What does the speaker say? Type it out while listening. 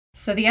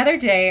So the other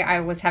day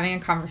I was having a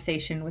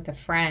conversation with a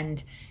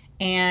friend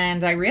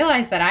and I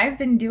realized that I've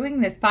been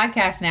doing this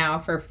podcast now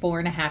for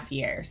 4.5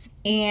 years.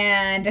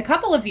 And a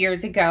couple of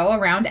years ago,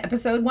 around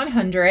episode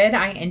 100,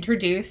 I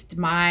introduced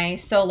my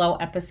solo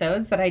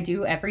episodes that I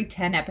do every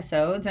 10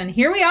 episodes. And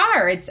here we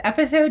are, it's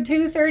episode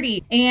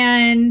 230.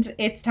 And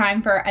it's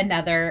time for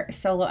another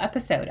solo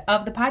episode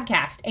of the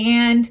podcast.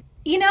 And,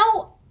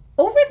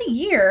 over the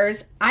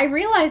years, I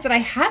realized that I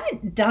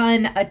haven't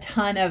done a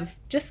ton of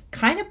just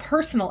kind of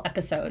personal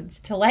episodes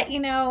to let you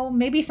know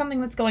maybe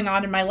something that's going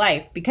on in my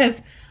life,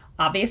 because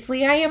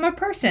obviously I am a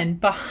person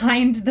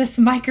behind this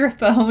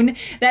microphone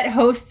that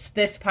hosts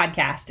this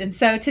podcast. And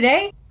so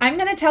today I'm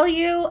going to tell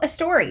you a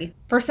story.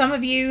 For some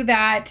of you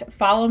that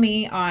follow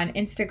me on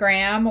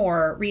Instagram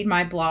or read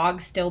my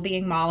blog, Still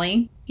Being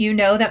Molly, you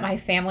know that my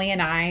family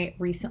and I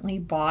recently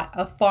bought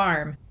a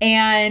farm.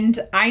 And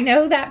I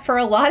know that for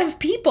a lot of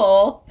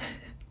people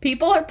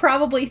are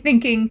probably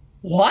thinking,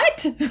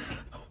 what?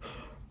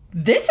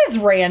 This is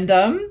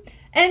random.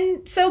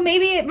 And so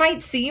maybe it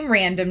might seem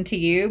random to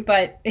you,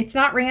 but it's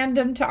not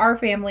random to our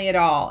family at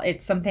all.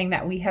 It's something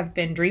that we have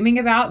been dreaming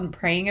about and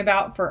praying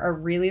about for a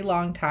really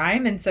long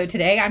time. And so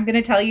today I'm going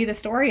to tell you the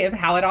story of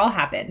how it all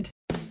happened.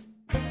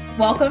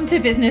 Welcome to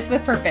Business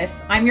with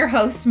Purpose. I'm your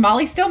host,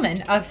 Molly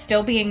Stillman of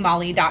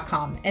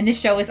stillbeingmolly.com. And this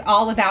show is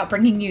all about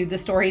bringing you the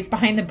stories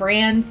behind the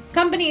brands,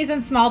 companies,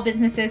 and small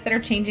businesses that are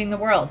changing the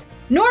world.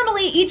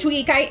 Normally, each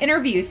week I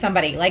interview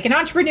somebody like an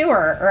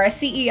entrepreneur or a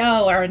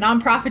CEO or a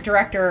nonprofit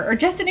director or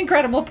just an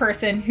incredible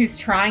person who's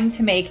trying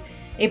to make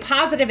a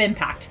positive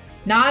impact,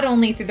 not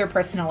only through their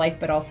personal life,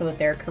 but also with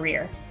their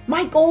career.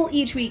 My goal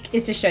each week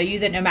is to show you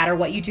that no matter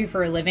what you do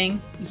for a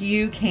living,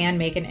 you can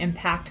make an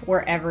impact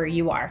wherever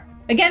you are.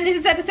 Again, this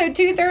is episode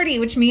 230,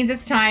 which means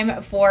it's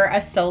time for a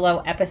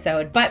solo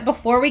episode. But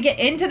before we get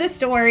into the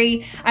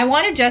story, I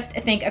want to just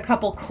thank a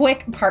couple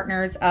quick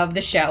partners of the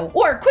show,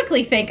 or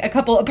quickly thank a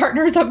couple of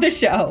partners of the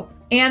show.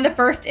 And the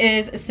first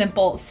is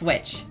Simple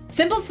Switch.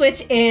 Simple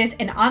Switch is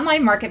an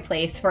online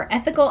marketplace for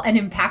ethical and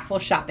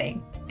impactful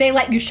shopping. They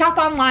let you shop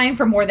online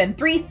for more than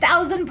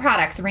 3,000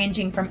 products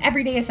ranging from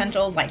everyday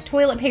essentials like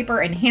toilet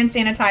paper and hand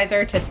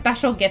sanitizer to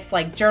special gifts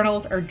like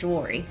journals or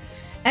jewelry.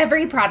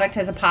 Every product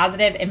has a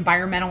positive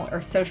environmental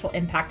or social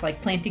impact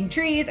like planting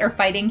trees or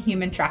fighting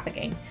human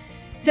trafficking.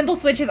 Simple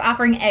Switch is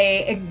offering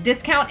a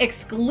discount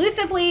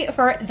exclusively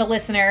for the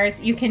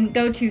listeners. You can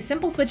go to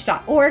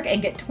simpleswitch.org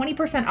and get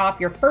 20% off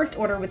your first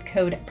order with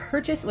code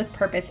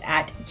PURCHASEWITHPURPOSE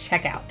at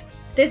checkout.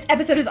 This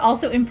episode is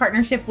also in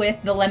partnership with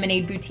The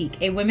Lemonade Boutique,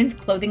 a women's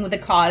clothing with a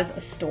cause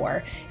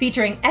store,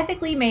 featuring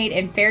ethically made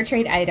and fair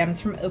trade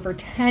items from over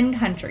 10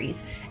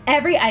 countries.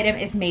 Every item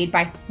is made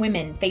by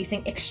women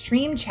facing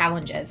extreme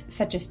challenges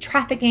such as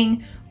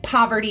trafficking,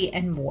 poverty,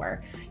 and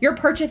more. Your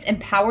purchase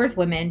empowers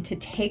women to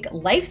take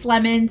life's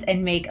lemons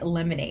and make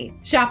lemonade.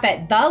 Shop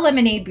at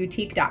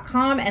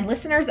thelemonadeboutique.com, and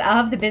listeners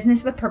of the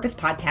Business with Purpose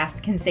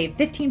podcast can save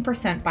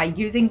 15% by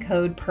using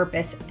code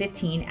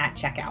PURPOSE15 at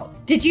checkout.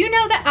 Did you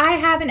know that I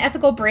have an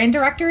ethical brand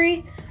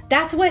directory?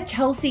 That's what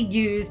Chelsea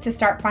used to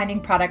start finding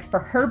products for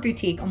her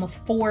boutique almost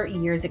 4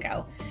 years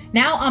ago.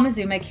 Now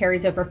Amazuma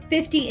carries over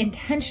 50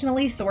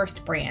 intentionally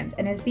sourced brands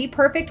and is the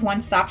perfect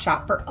one-stop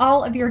shop for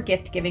all of your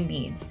gift-giving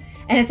needs.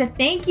 And as a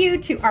thank you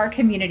to our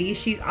community,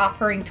 she's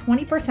offering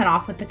 20%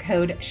 off with the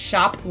code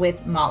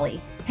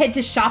SHOPWITHMolly. Head to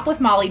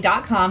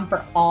shopwithmolly.com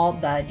for all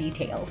the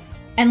details.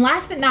 And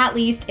last but not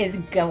least is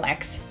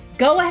GoX.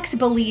 GoX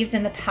believes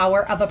in the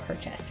power of a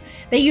purchase.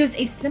 They use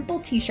a simple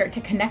t-shirt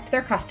to connect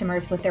their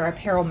customers with their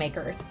apparel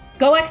makers.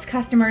 GoX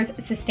customers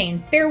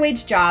sustain fair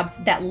wage jobs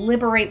that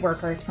liberate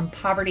workers from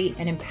poverty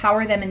and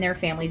empower them in their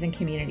families and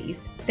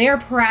communities. They are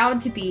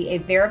proud to be a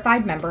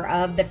verified member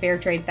of the Fair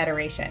Trade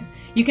Federation.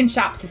 You can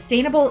shop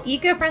sustainable,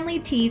 eco-friendly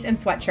tees and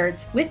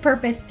sweatshirts with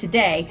purpose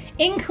today,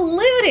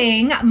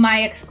 including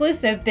my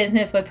exclusive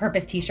Business with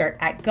Purpose t-shirt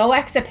at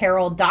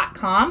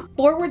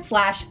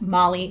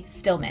goxapparel.com/Molly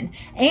Stillman.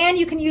 And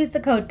you can use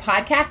the code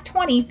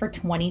podcast20 for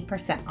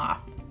 20%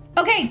 off.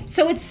 Okay,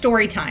 so it's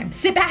story time.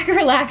 Sit back,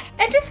 relax,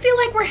 and just feel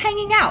like we're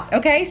hanging out,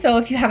 okay? So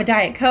if you have a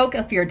Diet Coke,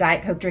 if you're a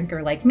Diet Coke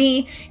drinker like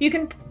me, you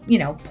can,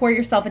 pour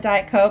yourself a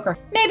Diet Coke, or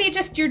maybe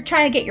just you're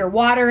trying to get your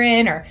water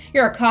in, or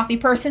you're a coffee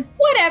person,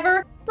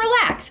 whatever.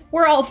 Relax.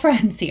 We're all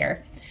friends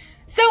here.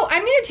 So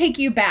I'm going to take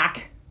you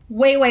back,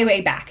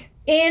 way back.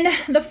 In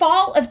the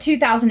fall of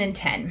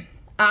 2010,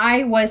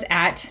 I was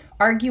at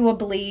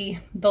arguably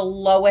the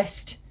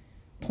lowest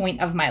point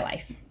of my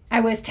life. I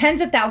was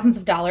tens of thousands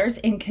of dollars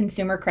in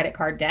consumer credit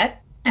card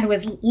debt. I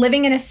was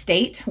living in a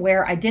state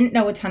where I didn't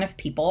know a ton of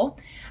people.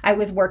 I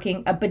was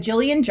working a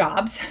bajillion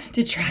jobs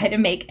to try to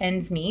make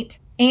ends meet.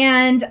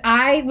 And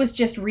I was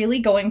just really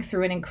going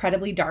through an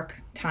incredibly dark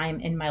time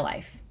in my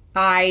life.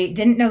 I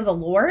didn't know the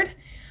Lord.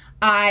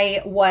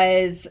 I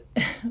was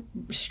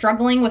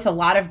struggling with a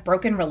lot of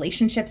broken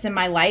relationships in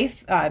my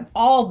life,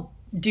 all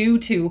due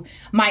to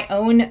my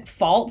own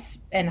faults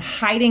and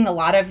hiding a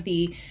lot of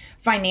the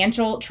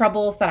financial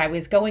troubles that I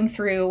was going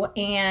through.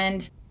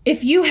 And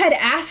if you had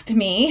asked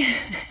me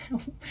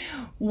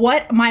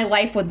what my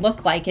life would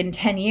look like in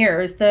 10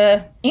 years,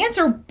 the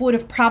answer would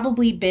have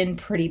probably been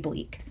pretty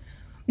bleak.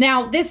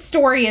 Now, this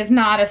story is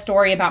not a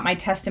story about my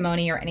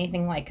testimony or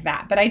anything like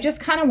that, but I just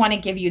kind of want to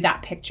give you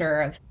that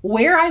picture of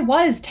where I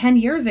was 10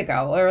 years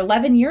ago or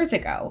 11 years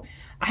ago.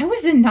 I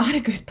was in not a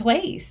good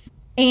place.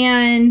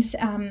 And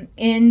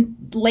in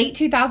late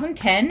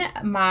 2010,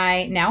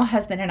 my now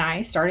husband and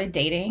I started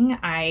dating.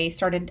 I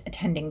started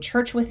attending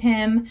church with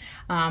him.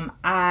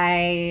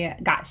 I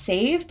got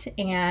saved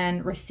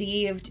and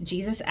received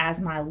Jesus as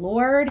my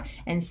Lord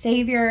and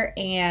Savior,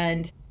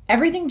 and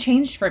everything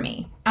changed for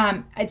me.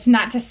 It's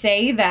not to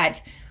say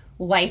that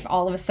life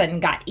all of a sudden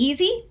got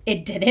easy.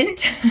 It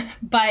didn't,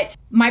 but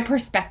my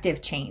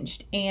perspective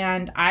changed,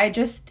 and I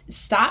just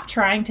stopped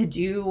trying to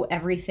do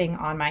everything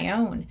on my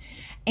own.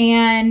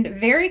 And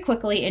very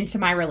quickly into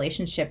my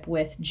relationship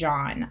with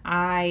John,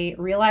 I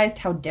realized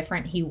how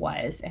different he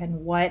was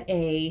and what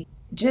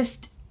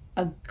just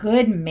a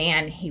good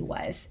man he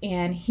was.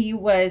 And he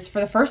was, for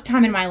the first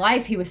time in my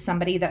life, he was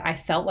somebody that I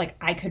felt like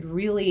I could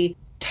really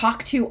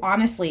talk to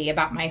honestly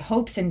about my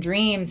hopes and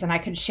dreams, and I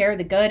could share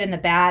the good and the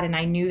bad, and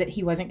I knew that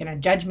he wasn't going to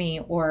judge me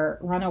or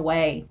run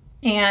away.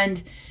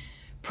 And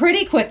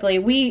pretty quickly,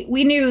 we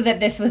knew that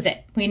this was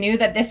it. We knew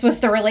that this was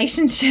the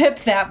relationship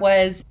that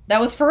was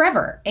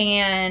forever.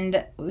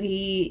 And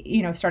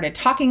we, started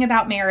talking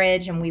about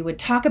marriage, and we would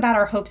talk about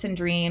our hopes and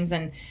dreams.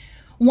 And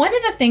one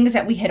of the things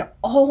that we had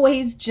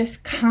always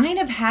just kind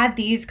of had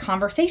these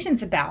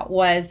conversations about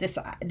was this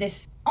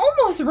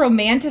almost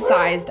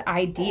romanticized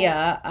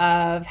idea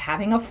of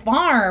having a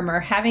farm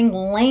or having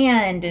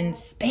land and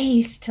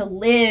space to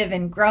live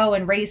and grow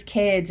and raise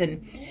kids.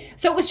 And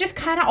so it was just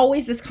kind of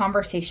always this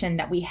conversation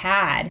that we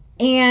had.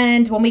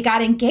 And when we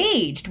got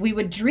engaged, we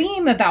would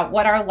dream about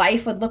what our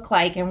life would look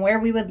like and where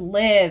we would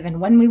live and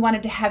when we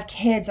wanted to have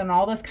kids and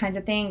all those kinds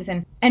of things.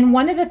 And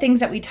one of the things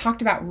that we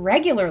talked about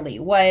regularly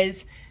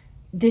was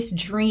this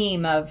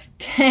dream of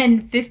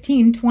 10,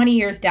 15, 20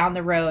 years down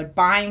the road,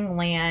 buying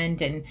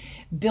land and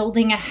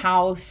building a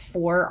house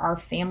for our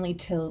family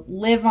to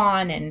live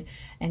on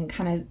and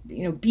kind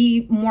of,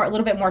 be a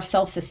little bit more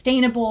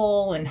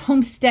self-sustainable and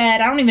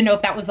homestead. I don't even know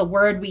if that was the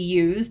word we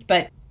used,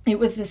 but it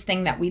was this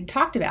thing that we'd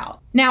talked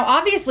about. Now,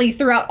 obviously,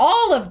 throughout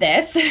all of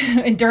this,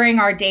 during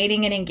our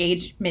dating and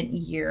engagement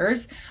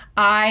years,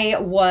 I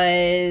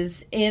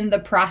was in the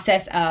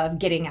process of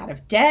getting out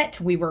of debt.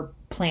 We were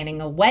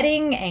planning a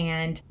wedding,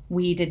 and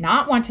we did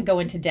not want to go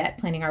into debt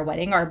planning our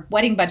wedding. Our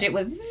wedding budget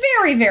was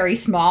very, very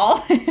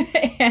small.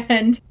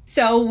 And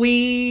so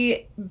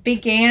we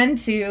began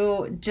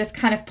to just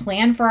kind of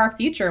plan for our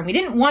future. And we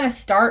didn't want to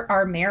start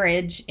our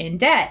marriage in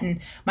debt. And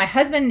my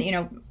husband,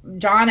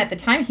 John, at the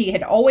time, he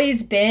had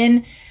always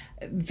been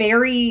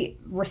very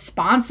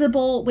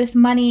responsible with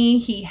money.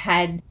 He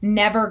had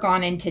never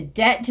gone into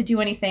debt to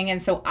do anything.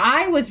 And so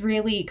I was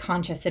really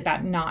conscious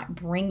about not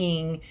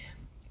bringing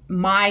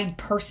my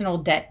personal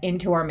debt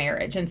into our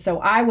marriage. And so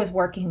I was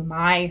working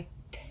my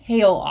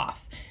tail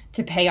off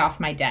to pay off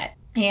my debt.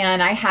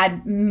 And I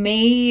had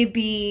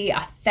maybe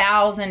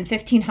 $1,000,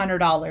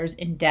 $1,500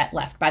 in debt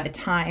left by the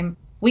time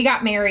we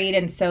got married.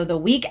 And so the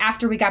week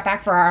after we got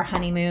back for our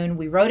honeymoon,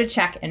 we wrote a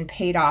check and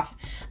paid off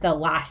the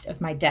last of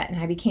my debt, and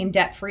I became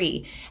debt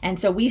free. And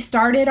so we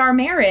started our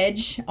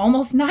marriage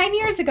almost 9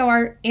 years ago.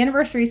 Our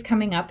anniversary is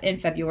coming up in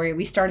February.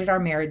 We started our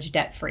marriage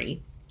debt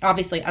free,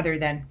 obviously other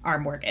than our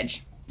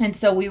mortgage. And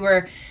so we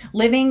were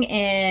living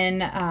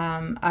in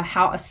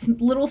a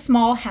little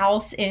small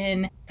house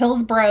in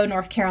Hillsborough,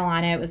 North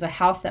Carolina. It was a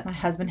house that my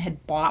husband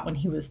had bought when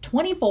he was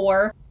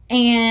 24.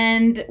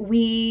 And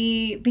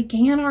we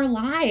began our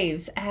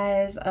lives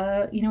as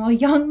a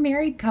young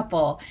married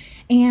couple.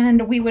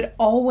 And we would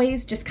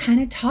always just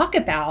kind of talk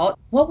about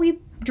what we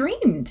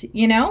dreamed,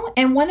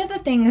 And one of the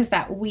things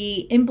that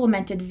we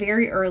implemented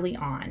very early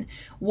on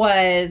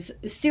was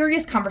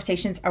serious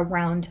conversations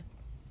around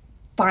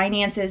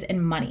finances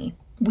and money.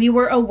 We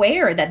were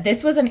aware that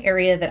this was an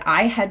area that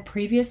I had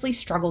previously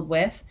struggled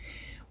with.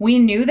 We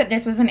knew that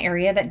this was an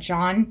area that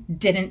John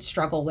didn't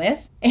struggle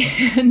with.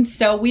 And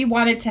so we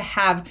wanted to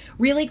have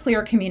really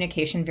clear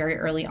communication very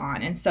early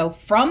on. And so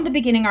from the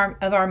beginning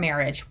of our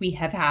marriage, we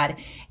have had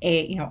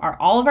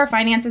all of our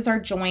finances are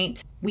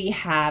joint. We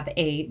have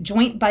a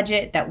joint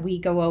budget that we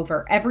go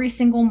over every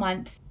single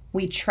month.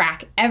 We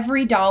track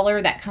every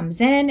dollar that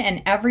comes in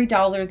and every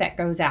dollar that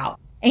goes out.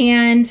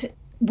 And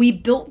we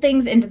built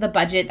things into the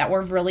budget that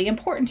were really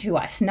important to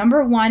us.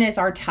 Number one is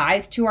our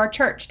tithe to our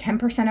church.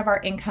 10% of our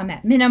income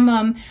at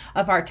minimum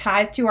of our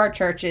tithe to our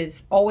church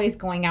is always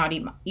going out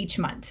each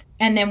month.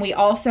 And then we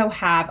also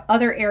have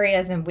other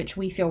areas in which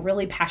we feel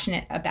really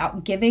passionate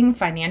about giving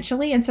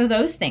financially. And so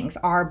those things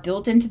are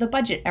built into the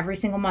budget every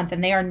single month,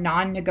 and they are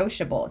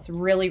non-negotiable. It's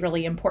really,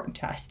 really important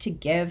to us to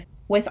give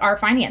with our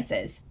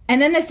finances. And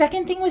then the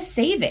second thing was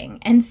saving.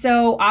 And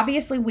so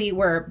obviously we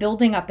were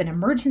building up an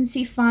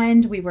emergency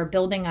fund. We were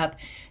building up,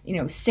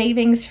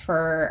 savings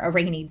for a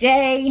rainy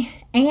day.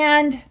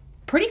 And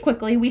pretty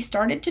quickly we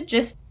started to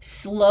just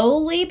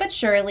slowly but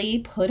surely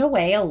put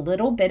away a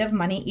little bit of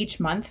money each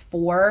month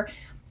for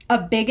a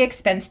big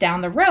expense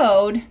down the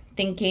road,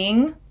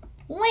 thinking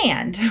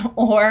land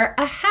or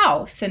a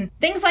house and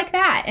things like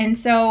that. And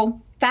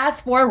so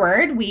fast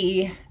forward,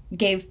 we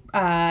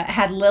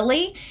had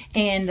Lily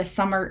in the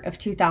summer of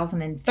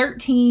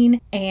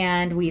 2013,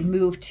 and we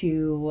moved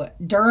to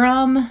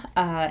Durham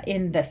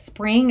in the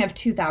spring of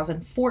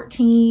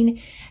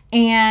 2014.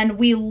 And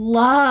we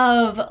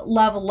loved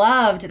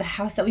the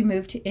house that we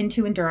moved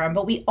into in Durham,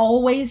 but we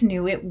always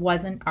knew it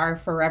wasn't our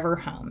forever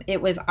home.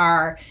 It was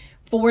our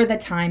for the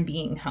time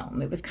being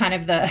home. It was kind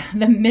of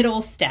the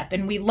middle step.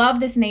 And we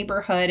loved this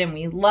neighborhood, and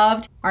we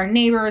loved our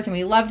neighbors, and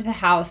we loved the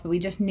house, but we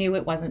just knew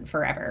it wasn't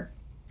forever.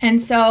 And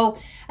so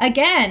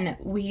again,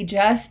 we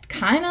just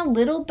kind of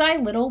little by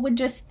little would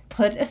just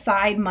put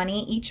aside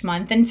money each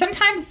month. And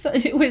sometimes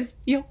it was,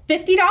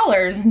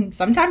 $50, and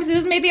sometimes it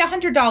was maybe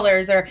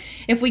 $100. Or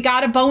if we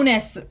got a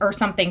bonus or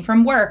something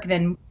from work,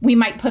 then we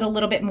might put a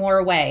little bit more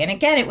away. And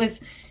again, it was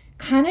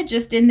kind of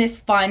just in this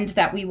fund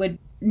that we would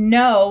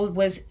know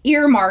was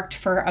earmarked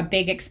for a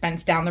big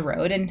expense down the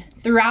road. And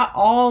throughout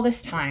all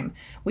this time,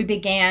 we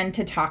began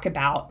to talk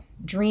about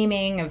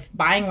dreaming of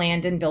buying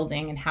land and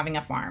building and having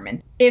a farm.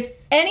 And if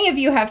any of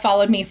you have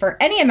followed me for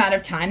any amount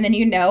of time, then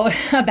you know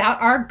about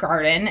our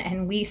garden.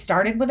 And we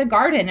started with a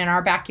garden in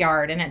our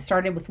backyard, and it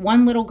started with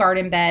one little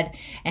garden bed,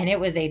 and it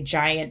was a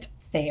giant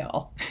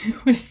fail.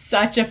 It was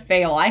such a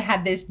fail. I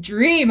had this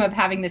dream of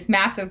having this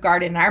massive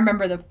garden. I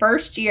remember the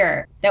first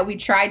year that we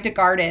tried to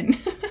garden,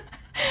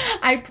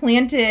 I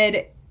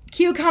planted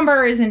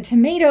cucumbers and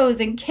tomatoes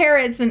and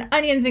carrots and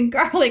onions and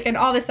garlic and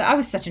all this. I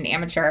was such an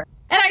amateur.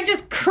 And I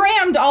just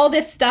crammed all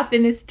this stuff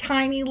in this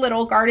tiny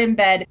little garden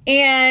bed,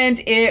 and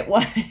it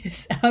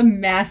was a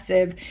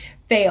massive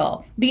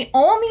fail. The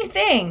only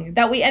thing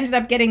that we ended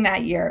up getting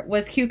that year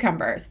was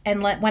cucumbers.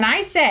 And when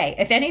I say,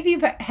 if any of you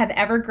have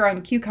ever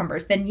grown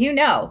cucumbers, then you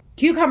know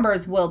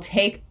cucumbers will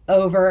take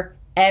over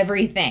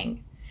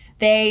everything.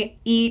 They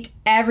eat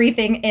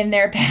everything in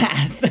their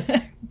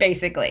path,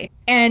 basically.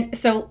 And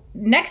so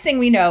next thing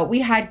we know,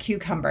 we had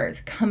cucumbers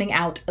coming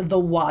out the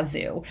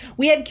wazoo.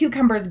 We had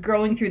cucumbers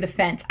growing through the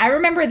fence. I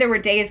remember there were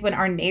days when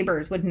our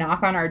neighbors would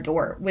knock on our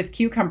door with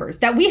cucumbers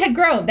that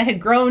had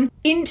grown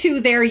into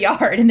their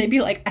yard. And they'd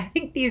be like, I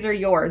think these are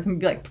yours. And we'd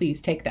be like, please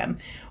take them.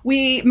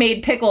 We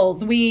made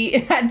pickles. We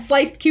had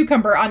sliced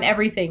cucumber on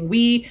everything.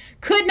 We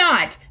could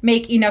not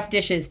make enough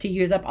dishes to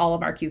use up all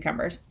of our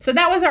cucumbers. So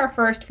that was our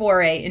first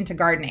foray into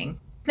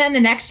gardening. Then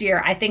the next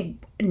year, I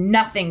think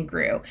nothing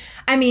grew.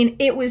 I mean,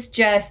 it was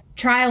just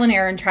trial and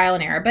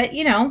error, but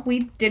we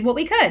did what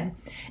we could.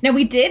 Now,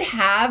 we did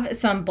have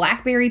some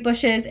blackberry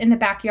bushes in the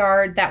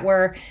backyard that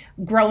were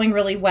growing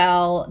really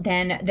well.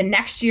 Then the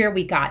next year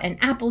we got a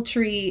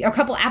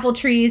couple apple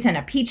trees and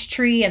a peach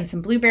tree and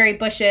some blueberry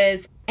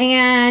bushes.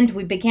 And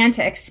we began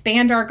to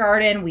expand our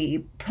garden.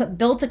 We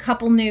built a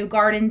couple new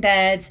garden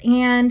beds,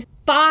 and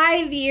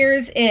 5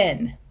 years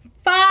in,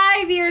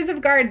 5 years of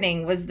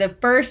gardening was the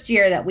first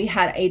year that we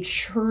had a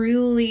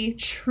truly,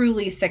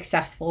 truly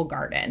successful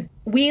garden.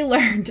 We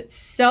learned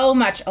so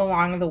much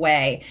along the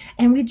way,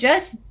 and we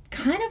just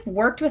kind of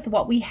worked with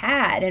what we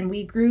had, and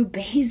we grew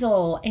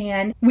basil,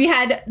 and we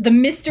had the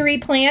mystery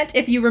plant,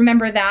 if you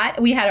remember that.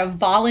 We had a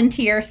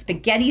volunteer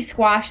spaghetti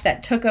squash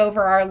that took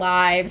over our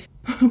lives.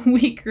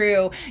 We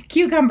grew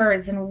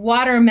cucumbers and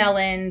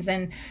watermelons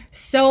and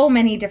so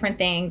many different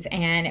things,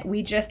 and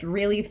we just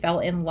really fell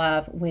in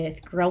love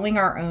with growing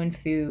our own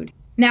food.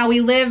 Now,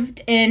 we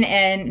lived in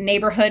a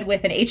neighborhood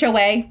with an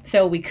HOA,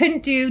 so we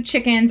couldn't do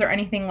chickens or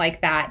anything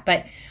like that,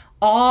 but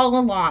all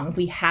along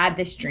we had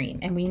this dream,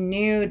 and we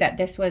knew that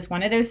this was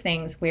one of those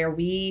things where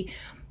we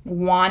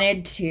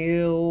wanted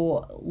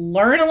to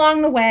learn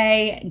along the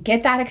way,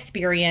 get that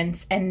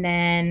experience, and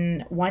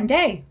then one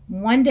day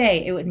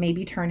it would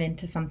maybe turn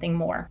into something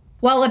more.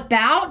 Well,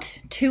 about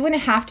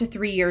 2.5 to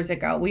 3 years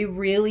ago, we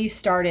really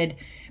started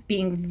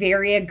being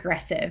very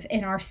aggressive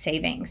in our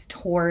savings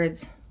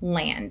towards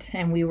land,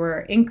 and we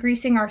were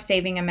increasing our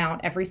saving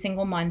amount every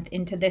single month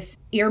into this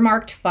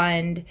earmarked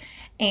fund.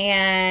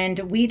 And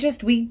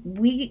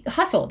we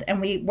hustled,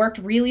 and we worked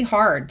really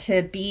hard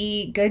to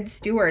be good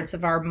stewards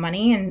of our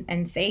money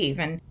and save.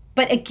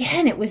 But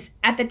again,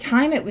 at the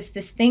time, it was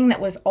this thing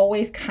that was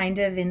always kind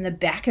of in the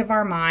back of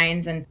our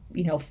minds, and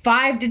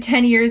 5 to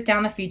 10 years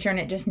down the future, and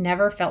it just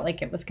never felt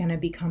like it was going to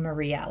become a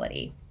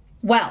reality.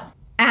 Well,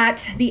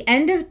 at the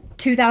end of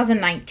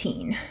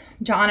 2019,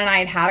 John and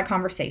I had a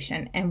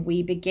conversation, and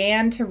we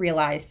began to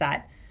realize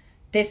that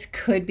this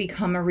could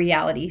become a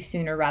reality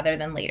sooner rather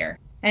than later.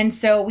 And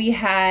so we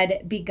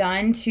had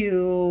begun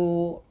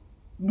to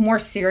more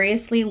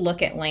seriously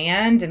look at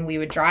land, and we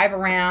would drive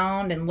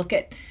around and look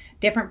at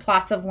different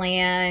plots of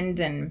land.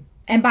 And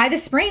by the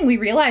spring, we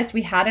realized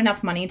we had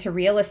enough money to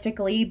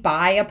realistically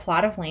buy a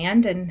plot of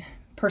land and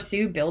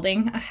pursue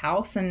building a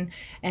house and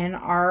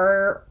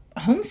our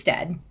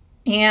homestead.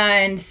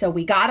 And so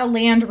we got a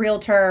land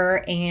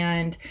realtor,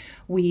 and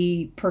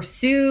we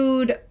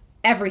pursued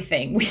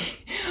everything.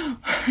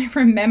 I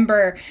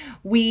remember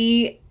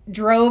we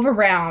drove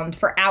around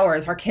for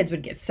hours. Our kids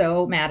would get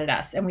so mad at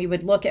us, and we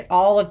would look at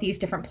all of these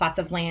different plots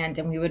of land,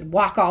 and we would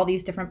walk all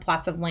these different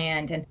plots of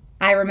land. And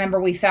I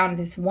remember we found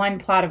this one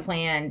plot of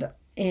land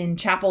in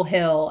Chapel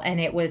Hill, and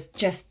it was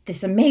just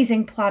this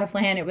amazing plot of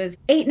land. It was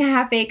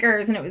 8.5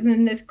 acres, and it was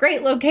in this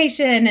great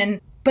location,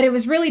 but it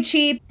was really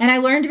cheap. And I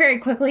learned very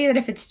quickly that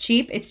if it's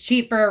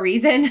cheap for a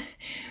reason.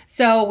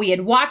 So we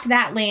had walked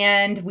that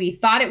land. We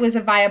thought it was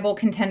a viable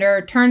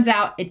contender. Turns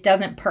out it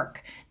doesn't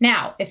perk.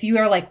 Now, if you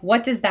are like,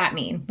 what does that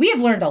mean? We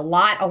have learned a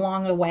lot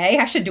along the way.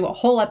 I should do a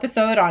whole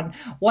episode on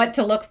what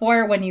to look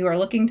for when you are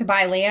looking to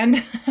buy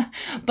land.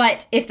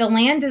 But if the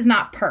land does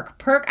not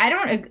perk,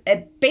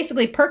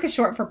 basically perk is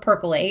short for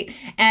percolate.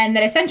 And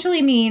that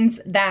essentially means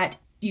that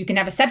you can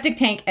have a septic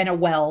tank and a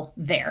well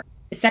there.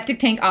 A septic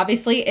tank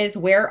obviously is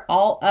where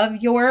all of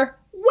your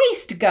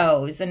waste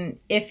goes. And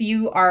if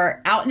you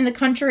are out in the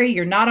country,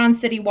 you're not on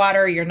city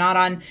water, you're not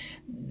on,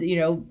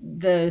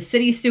 the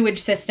city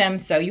sewage system.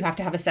 So you have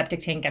to have a septic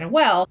tank and a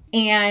well.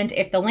 And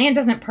if the land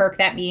doesn't perk,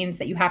 that means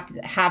that you have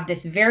to have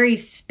this very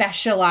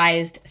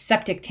specialized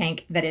septic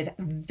tank that is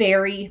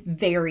very,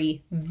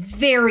 very,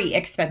 very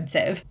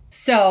expensive.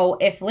 So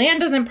if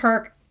land doesn't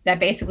perk, that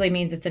basically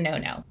means it's a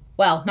no-no.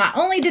 Well, not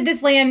only did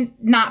this land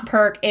not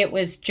perk, it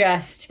was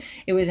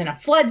in a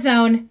flood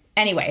zone.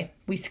 Anyway,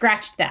 we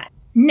scratched that.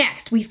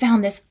 Next, we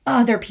found this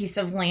other piece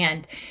of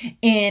land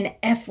in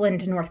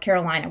Efland, North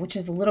Carolina, which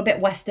is a little bit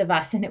west of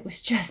us. And it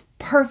was just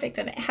perfect.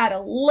 And it had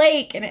a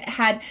lake, and it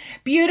had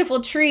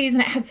beautiful trees,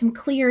 and it had some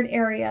cleared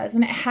areas,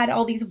 and it had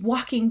all these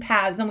walking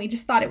paths. And we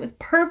just thought it was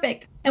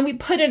perfect. And we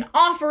put an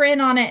offer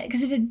in on it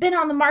because it had been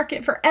on the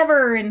market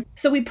forever. And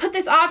so we put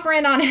this offer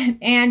in on it,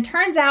 and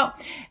turns out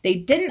they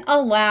didn't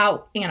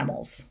allow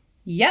animals.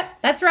 Yep,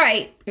 that's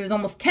right. It was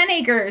almost 10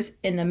 acres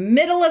in the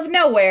middle of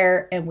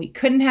nowhere, and we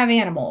couldn't have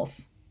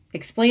animals.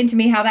 Explain to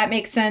me how that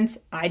makes sense.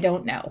 I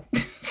don't know.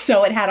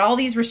 So it had all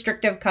these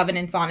restrictive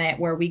covenants on it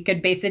where we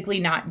could basically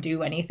not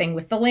do anything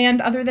with the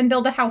land other than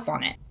build a house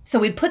on it. So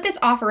we put this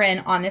offer in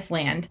on this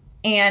land,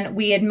 and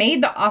we had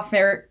made the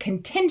offer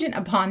contingent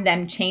upon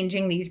them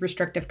changing these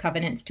restrictive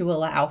covenants to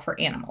allow for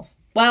animals.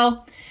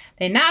 Well,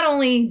 they not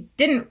only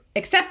didn't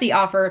accept the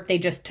offer, they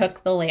just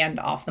took the land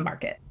off the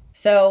market.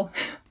 So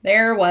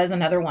there was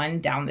another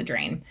one down the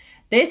drain.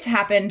 This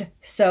happened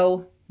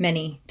so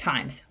many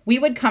times. We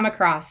would come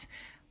across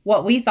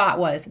what we thought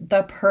was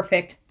the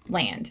perfect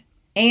land.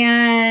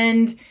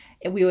 And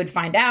we would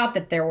find out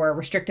that there were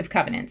restrictive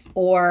covenants,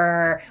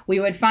 or we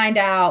would find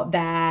out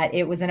that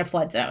it was in a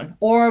flood zone,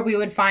 or we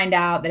would find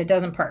out that it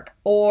doesn't perk,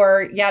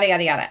 or yada,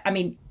 yada, yada. I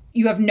mean,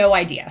 you have no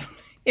idea.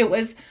 It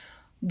was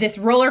this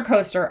roller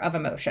coaster of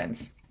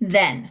emotions.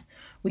 Then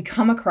we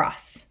come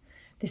across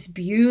this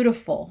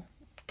beautiful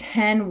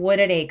 10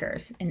 wooded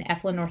acres in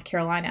Efland, North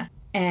Carolina.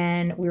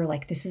 And we were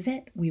like, this is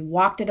it. We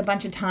walked it a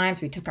bunch of times.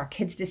 We took our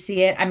kids to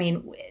see it. I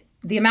mean,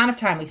 the amount of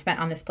time we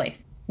spent on this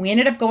place. We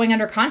ended up going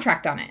under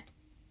contract on it.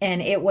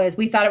 And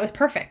we thought it was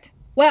perfect.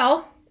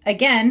 Well,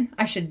 again,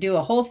 I should do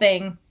a whole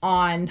thing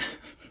on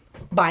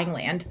buying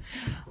land.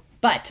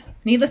 But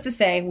needless to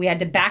say, we had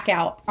to back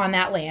out on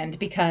that land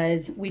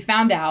because we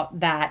found out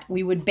that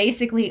we would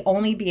basically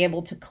only be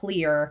able to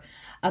clear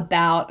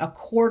about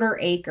 1/4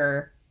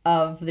 acre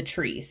of the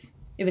trees.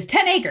 It was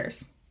 10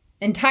 acres.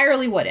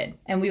 Entirely wooded,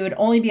 and we would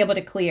only be able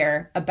to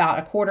clear about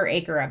 1/4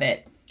 acre of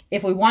it.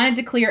 If we wanted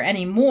to clear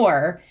any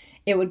more,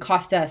 it would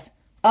cost us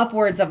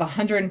upwards of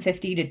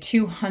 $150,000 to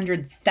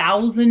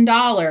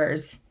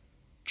 $200,000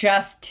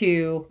 just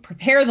to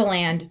prepare the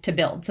land to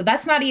build. So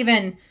that's not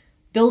even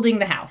building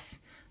the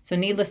house. So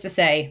needless to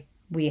say,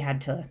 we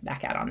had to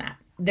back out on that.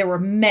 There were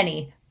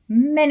many,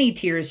 many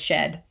tears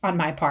shed on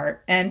my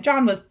part, and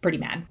John was pretty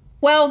mad.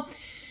 Well,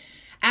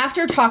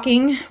 after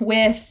talking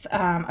with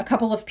a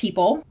couple of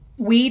people,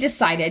 we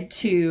decided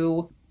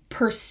to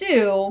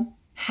pursue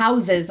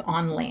houses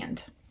on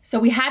land. So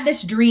we had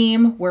this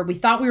dream where we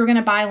thought we were going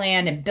to buy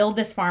land and build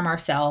this farm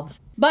ourselves.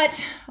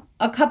 But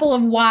a couple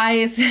of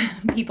wise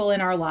people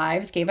in our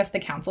lives gave us the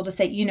counsel to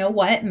say, you know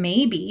what,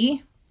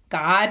 maybe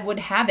God would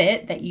have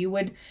it that you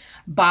would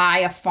buy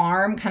a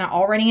farm kind of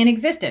already in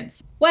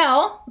existence.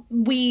 Well,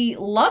 we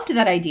loved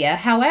that idea.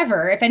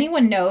 However, if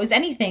anyone knows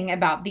anything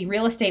about the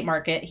real estate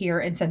market here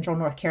in Central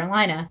North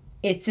Carolina,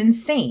 it's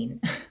insane.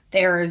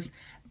 There's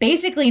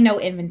basically no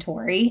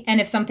inventory. And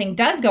if something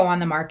does go on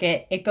the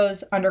market, it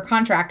goes under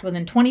contract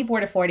within 24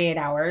 to 48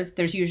 hours.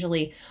 There's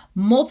usually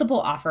multiple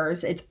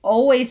offers. It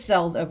always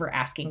sells over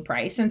asking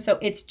price. And so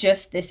it's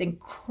just this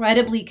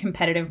incredibly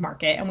competitive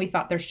market. And we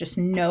thought there's just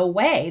no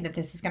way that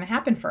this is going to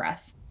happen for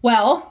us.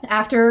 Well,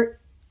 after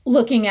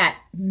looking at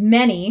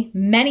many,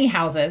 many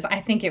houses,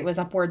 I think it was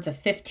upwards of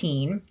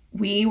 15,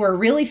 we were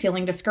really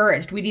feeling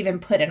discouraged. We'd even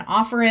put an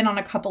offer in on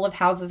a couple of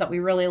houses that we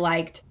really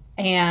liked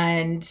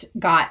and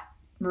got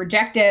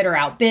rejected or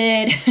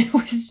outbid.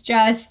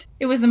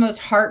 It was the most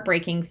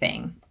heartbreaking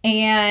thing.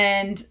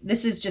 And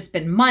this has just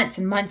been months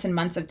and months and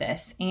months of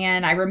this.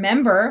 And I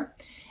remember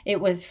it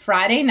was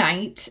Friday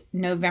night,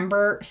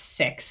 November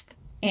 6th,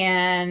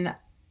 and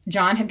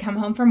John had come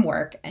home from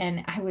work,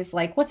 and I was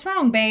like, what's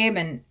wrong, babe?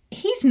 And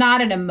he's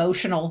not an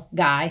emotional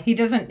guy. He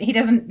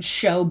doesn't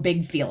show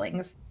big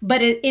feelings.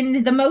 But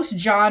in the most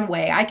John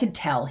way, I could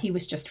tell he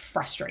was just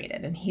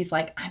frustrated. And he's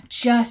like, I'm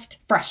just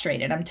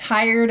frustrated. I'm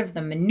tired of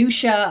the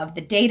minutia of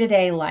the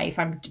day-to-day life.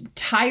 I'm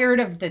tired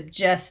of the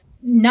just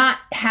not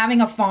having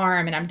a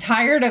farm, and I'm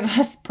tired of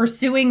us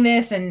pursuing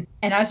this and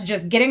us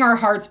just getting our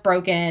hearts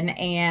broken.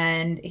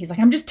 And he's like,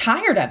 I'm just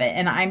tired of it,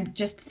 and I'm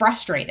just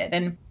frustrated.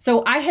 And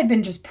so I had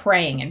been just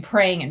praying and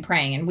praying and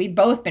praying, and we'd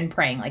both been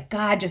praying like,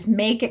 God, just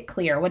make it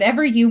clear.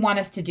 Whatever you want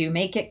us to do,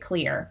 make it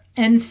clear.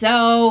 And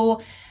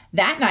so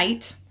that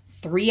night,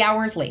 3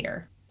 hours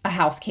later, a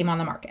house came on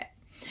the market.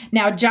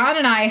 Now, John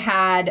and I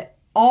had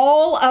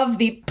all of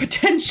the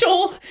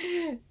potential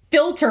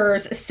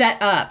filters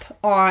set up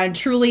on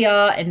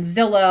Trulia and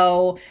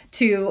Zillow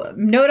to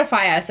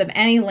notify us of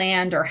any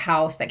land or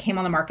house that came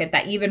on the market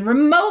that even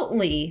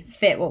remotely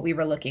fit what we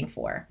were looking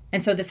for.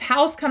 And so this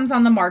house comes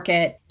on the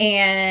market,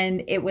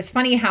 and it was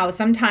funny how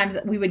sometimes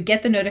we would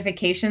get the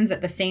notifications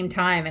at the same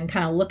time and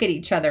kind of look at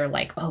each other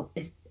like, oh,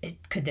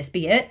 could this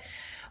be it?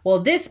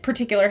 Well, this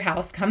particular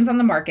house comes on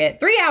the market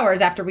 3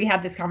 hours after we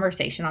had this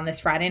conversation on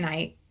this Friday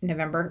night,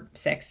 November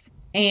 6th.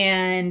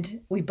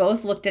 And we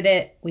both looked at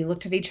it. We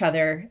looked at each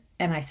other,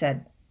 and I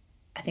said,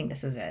 I think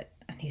this is it.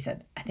 And he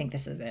said, I think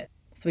this is it.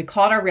 So we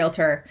called our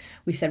realtor.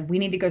 We said, we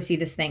need to go see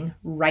this thing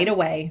right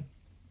away.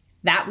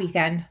 That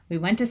weekend, we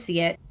went to see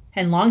it.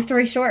 And long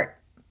story short,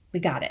 we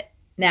got it.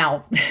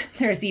 Now,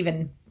 there's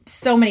even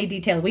so many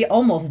details. We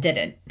almost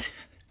didn't.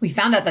 We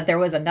found out that there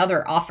was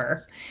another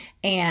offer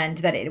and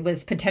that it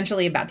was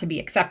potentially about to be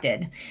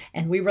accepted.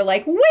 And we were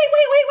like, wait,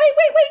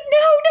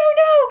 no.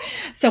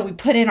 So we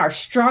put in our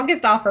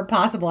strongest offer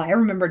possible. I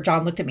remember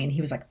John looked at me and he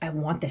was like, I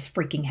want this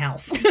freaking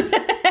house.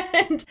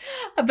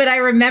 But I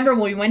remember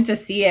when we went to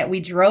see it,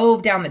 we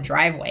drove down the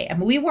driveway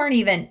and we weren't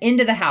even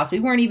into the house. We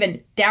weren't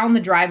even down the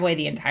driveway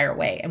the entire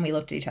way. And we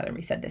looked at each other and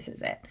we said, this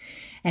is it.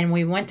 And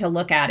we went to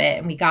look at it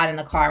and we got in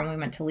the car and we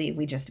went to leave.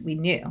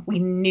 We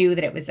knew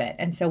that it was it.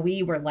 And so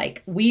we were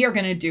like, we are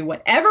going to do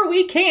whatever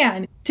we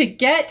can to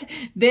get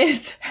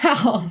this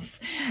house.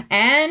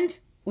 And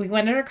we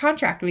went under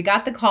contract. We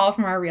got the call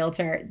from our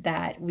realtor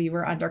that we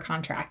were under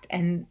contract,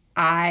 and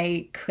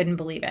I couldn't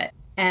believe it.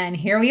 And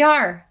here we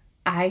are.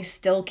 I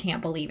still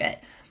can't believe it.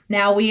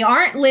 Now, we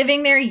aren't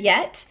living there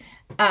yet.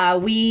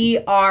 We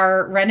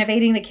are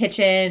renovating the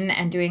kitchen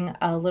and doing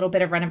a little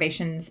bit of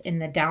renovations in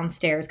the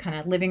downstairs kind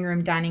of living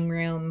room, dining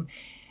room,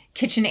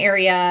 kitchen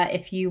area.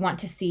 If you want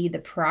to see the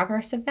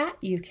progress of that,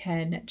 you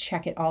can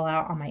check it all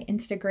out on my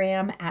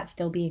Instagram at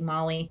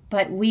StillBeingMolly.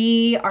 But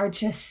we are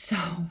just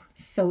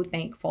so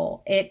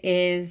thankful. It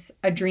is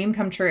a dream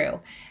come true.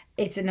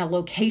 It's in a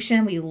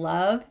location we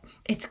love.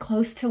 It's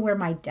close to where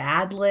my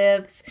dad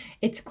lives.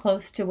 It's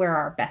close to where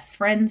our best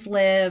friends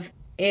live.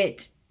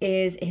 It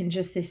is in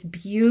just this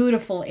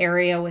beautiful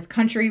area with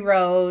country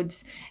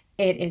roads.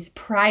 It is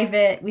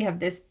private. We have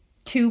this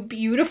 2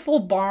 beautiful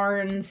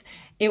barns.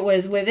 It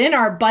was within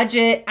our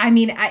budget. I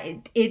mean,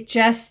 it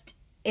just,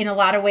 in a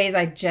lot of ways,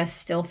 I just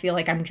still feel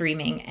like I'm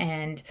dreaming,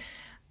 and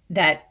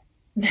that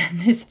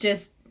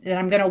that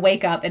I'm going to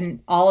wake up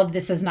and all of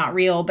this is not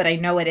real, but I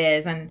know it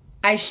is. And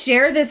I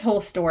share this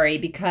whole story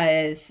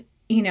because,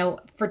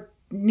 for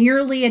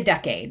nearly a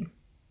decade,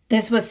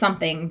 this was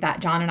something that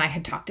John and I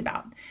had talked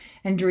about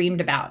and dreamed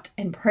about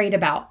and prayed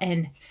about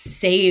and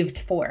saved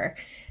for.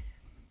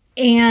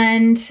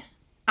 And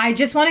I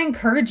just want to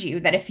encourage you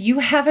that if you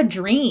have a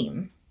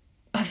dream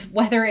of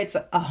whether it's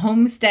a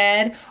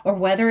homestead or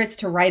whether it's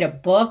to write a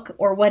book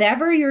or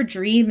whatever your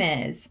dream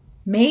is,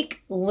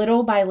 make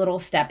little by little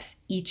steps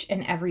each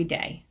and every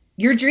day.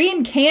 Your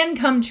dream can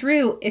come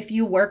true if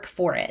you work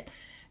for it.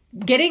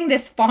 Getting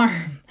this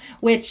farm,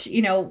 which,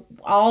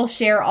 I'll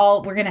share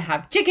we're going to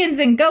have chickens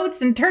and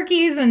goats and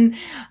turkeys and,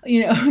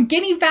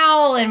 guinea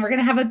fowl, and we're going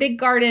to have a big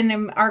garden.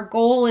 And our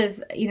goal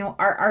is,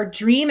 our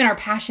dream and our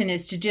passion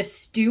is to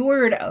just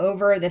steward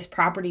over this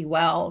property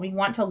well. We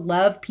want to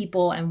love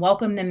people and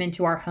welcome them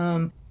into our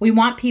home. We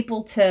want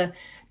people to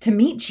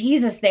meet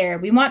Jesus there.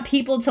 We want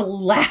people to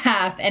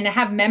laugh and to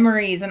have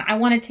memories. And I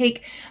want to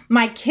take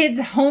my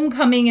kids'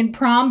 homecoming and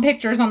prom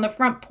pictures on the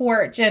front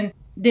porch. And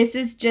this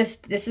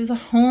is a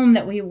home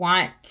that we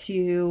want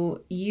to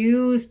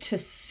use to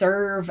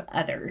serve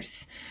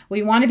others.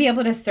 We want to be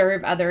able to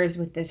serve others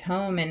with this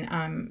home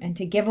and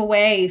to give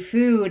away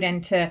food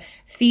and to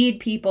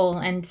feed people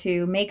and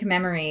to make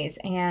memories.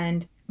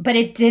 But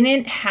it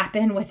didn't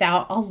happen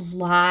without a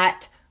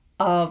lot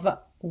of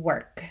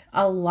work,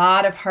 a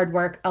lot of hard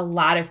work, a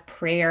lot of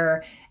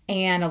prayer,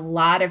 and a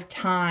lot of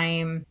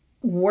time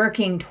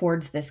working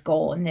towards this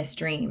goal and this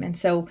dream. And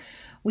so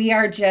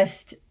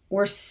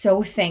we're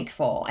so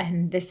thankful.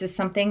 And this is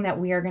something that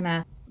we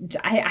are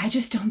I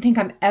just don't think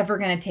I'm ever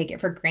going to take it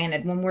for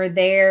granted. When we're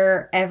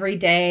there every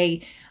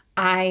day,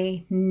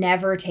 I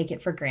never take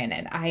it for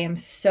granted. I am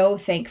so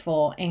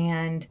thankful.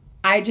 And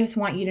I just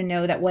want you to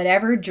know that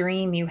whatever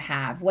dream you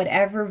have,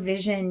 whatever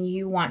vision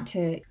you want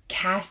to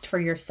cast for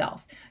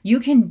yourself, you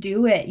can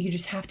do it. You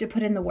just have to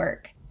put in the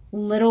work.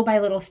 little by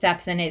little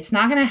steps, and it's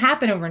not going to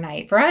happen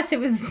overnight. For us, it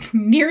was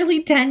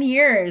nearly 10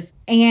 years,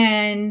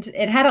 and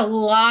it had a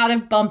lot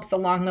of bumps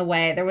along the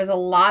way. There was a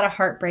lot of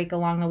heartbreak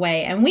along the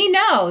way, and we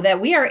know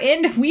that we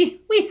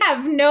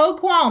have no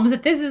qualms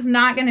that this is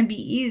not going to be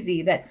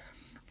easy, that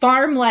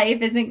farm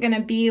life isn't going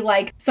to be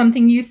like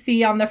something you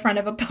see on the front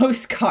of a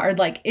postcard.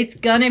 Like, it's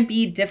going to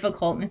be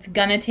difficult and it's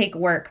going to take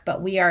work,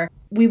 but we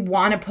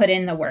want to put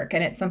in the work,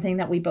 and it's something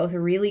that we both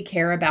really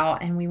care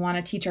about, and we want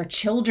to teach our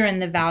children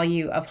the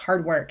value of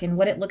hard work and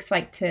what it looks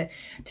like to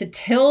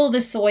till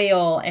the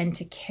soil and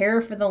to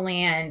care for the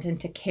land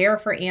and to care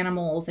for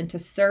animals and to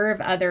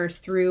serve others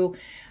through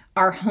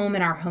our home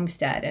and our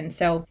homestead. And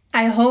so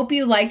I hope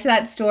you liked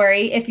that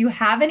story. If you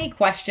have any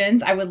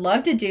questions, I would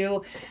love to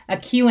do a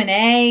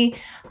Q&A.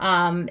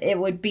 It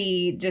would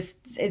be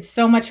it's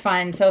so much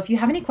fun. So if you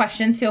have any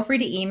questions, feel free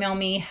to email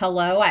me,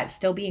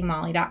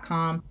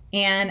 hello@stillbeingmolly.com.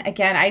 And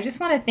again, I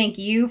just want to thank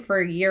you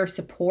for your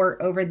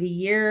support over the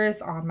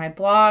years on my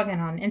blog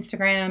and on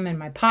Instagram and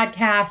my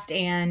podcast.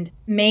 And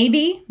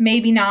maybe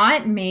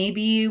not,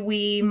 maybe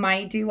we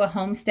might do a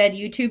homestead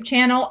YouTube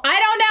channel.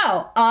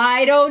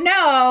 I don't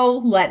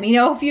know. Let me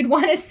know if you'd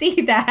want to see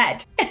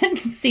that and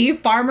see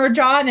Farmer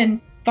John and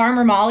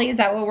Farmer Molly. Is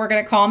that what we're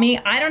going to call me?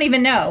 I don't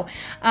even know.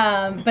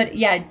 But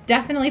yeah,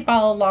 definitely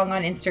follow along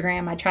on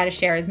Instagram. I try to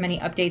share as many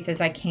updates as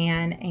I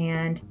can.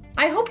 And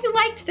I hope you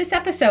liked this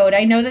episode.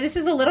 I know that this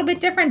is a little bit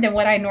different than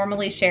what I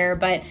normally share,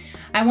 but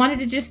I wanted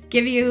to just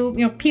give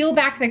you, peel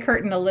back the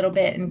curtain a little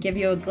bit and give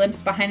you a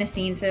glimpse behind the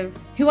scenes of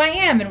who I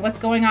am and what's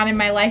going on in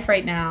my life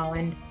right now.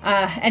 And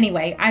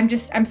anyway,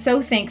 I'm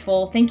so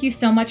thankful. Thank you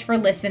so much for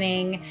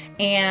listening,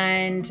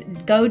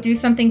 and go do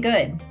something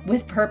good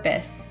with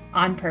purpose,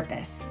 on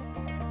purpose.